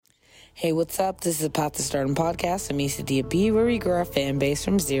Hey, what's up? This is Path to Stardom podcast. I'm Issa Dia B, where we grow our fan base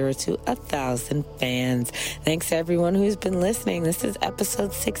from 0 to 1,000 fans. Thanks to everyone who's been listening. This is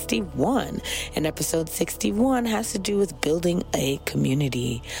episode 61, and episode 61 has to do with building a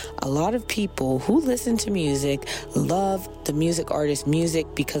community. A lot of people who listen to music love the music artist's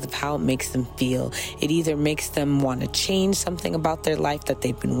music because of how it makes them feel. It either makes them want to change something about their life that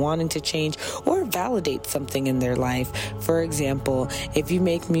they've been wanting to change, or validate something in their life. For example, if you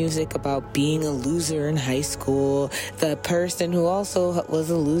make music about being a loser in high school, the person who also was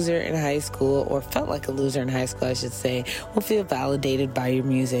a loser in high school, or felt like a loser in high school, I should say, will feel validated by your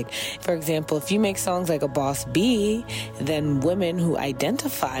music. For example, if you make songs like a Boss B, then women who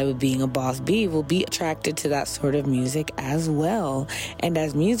identify with being a Boss B will be attracted to that sort of music as well. And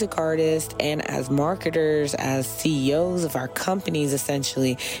as music artists and as marketers, as CEOs of our companies,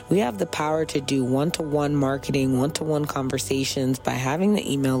 essentially, we have the power to do one-to-one marketing, one-to-one conversations by having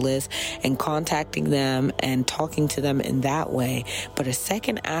the email list and contacting them and talking to them in that way. But a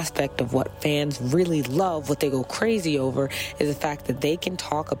second aspect of what fans really love, what they go crazy over, is the fact that they can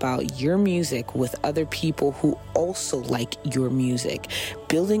talk about your music with other people who also like your music.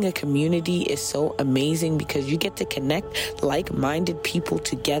 Building a community is so amazing because you get to connect like-minded people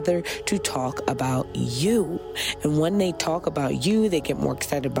together to talk about you. And when they talk about you, they get more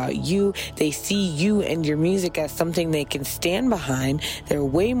excited about you. They see you and your music as something they can stand behind. They're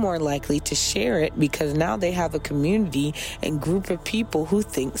way more likely to share it because now they have a community and group of people who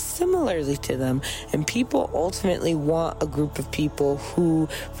think similarly to them. And people ultimately want a group of people who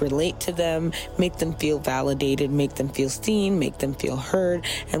relate to them, make them feel validated, make them feel seen, make them feel heard.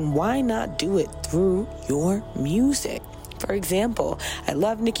 And why not do it through your music? For example, I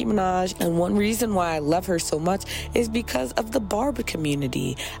love Nicki Minaj, and one reason why I love her so much is because of the Barb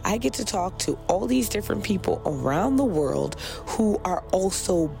community. I get to talk to all these different people around the world who are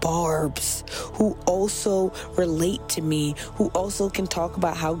also Barbs, who also relate to me, who also can talk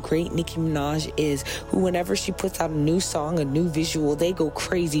about how great Nicki Minaj is, who whenever she puts out a new song, a new visual, they go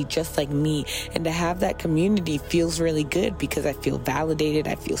crazy just like me. And to have that community feels really good because I feel validated,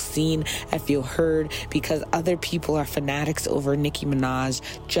 I feel seen, I feel heard, because other people are fanatics over Nicki Minaj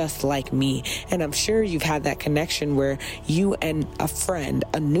just like me. And I'm sure you've had that connection where you and a friend,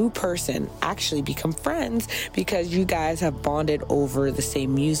 a new person, actually become friends because you guys have bonded over the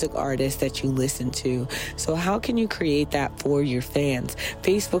same music artist that you listen to. So how can you create that for your fans?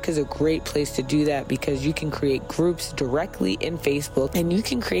 Facebook is a great place to do that because you can create groups directly in Facebook, and you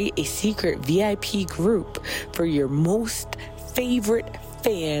can create a secret VIP group for your most favorite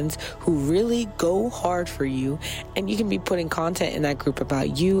fans who really go hard for you, and you can be putting content in that group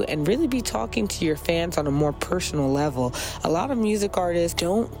about you and really be talking to your fans on a more personal level. A lot of music artists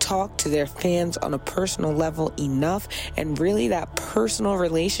don't talk to their fans on a personal level enough, and really that personal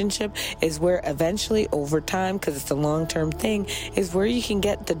relationship is where eventually over time, because it's a long-term thing, is where you can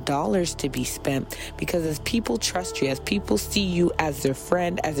get the dollars to be spent. Because as people trust you, as people see you as their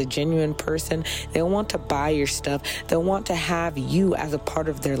friend, as a genuine person, they'll want to buy your stuff. They'll want to have you as a part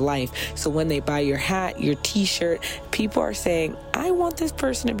of their life. So when they buy your hat, your t-shirt, people are saying, I want this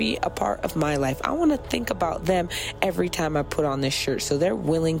person to be a part of my life. I want to think about them every time I put on this shirt. So they're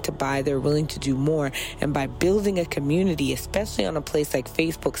willing to buy, they're willing to do more. And by building a community, especially on a place like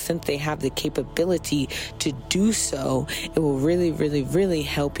Facebook, since they have the capability to do so, it will really, really, really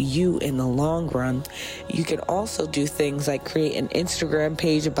help you in the long run. You can also do things like create an Instagram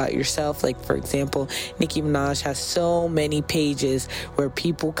page about yourself. Like, for example, Nicki Minaj has so many pages where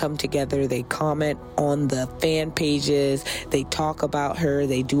people come together, they comment on the fan pages, they talk about her,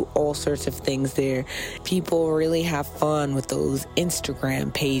 they do all sorts of things there. People really have fun with those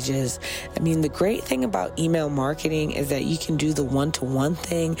Instagram pages. I mean, the great thing about email marketing is that you can do the one-to-one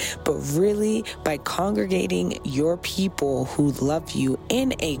thing, but really by congregating your people who love you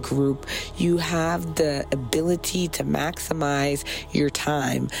in a group, you have the ability to maximize your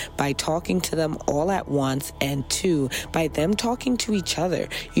time by talking to them all at once, and two, by them talking to each other.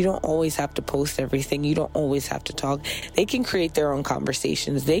 You don't always have to post everything. You don't always have to talk. They can create their own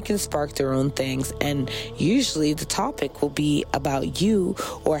conversations. They can spark their own things. And usually the topic will be about you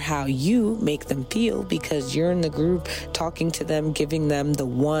or how you make them feel because you're in the group talking to them, giving them the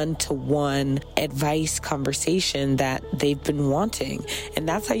one-to-one advice conversation that they've been wanting. And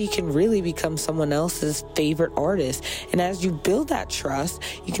that's how you can really become someone else's favorite artist. And as you build that trust,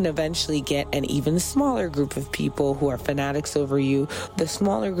 you can eventually get an even smaller group of people who are fanatics over you, The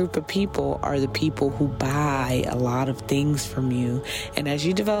smaller group of people are the people who buy a lot of things from you. And as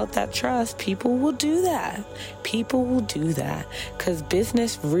you develop that trust, people will do that. People will do that because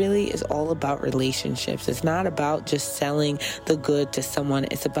business really is all about relationships. It's not about just selling the good to someone.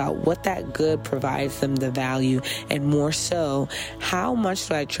 It's about what that good provides them the value, and more so, how much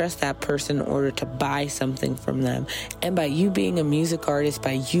do I trust that person in order to buy something from them? And by you being a music artist,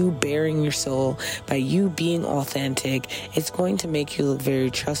 by you bearing your soul, by you being authentic, it's going to make you look very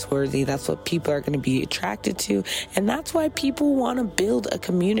trustworthy. That's what people are going to be attracted to, and that's why people want to build a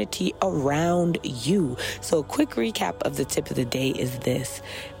community around you. So a quick recap of the tip of the day is this: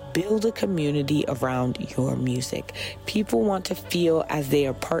 build a community around your music. People want to feel as they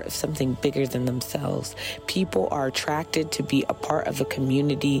are part of something bigger than themselves. People are attracted to be a part of a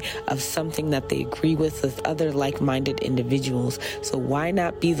community of something that they agree with other like-minded individuals. So why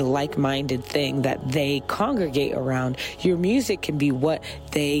not be the like-minded thing that they congregate around? Your music can be what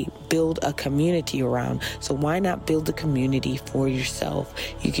they build a community around. So why not build a community for yourself?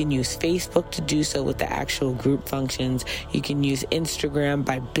 You can use Facebook to do so with the actual group functions. You can use Instagram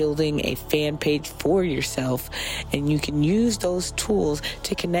by building a fan page for yourself, and you can use those tools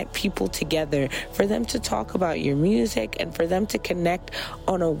to connect people together, for them to talk about your music and for them to connect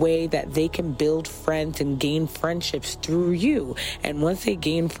on a way that they can build friends and gain friendships through you. And once they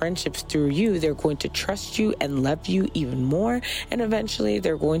gain friendships through you, they're going to trust you and love you even more, and eventually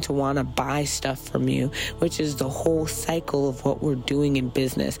they're going to want to buy stuff from you, which is the whole cycle of what we're doing in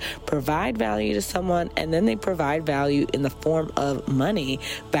business. Provide value to someone, and then they provide value in the form of money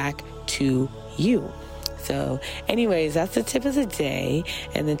back to you. So anyways, that's the tip of the day.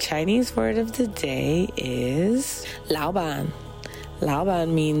 And the Chinese word of the day is 老板. 老板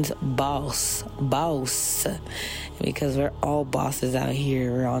means boss. Because we're all bosses out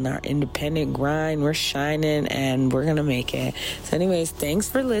here. We're on our independent grind. We're shining and we're going to make it. So anyways, thanks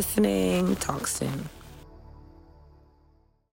for listening. Talk soon.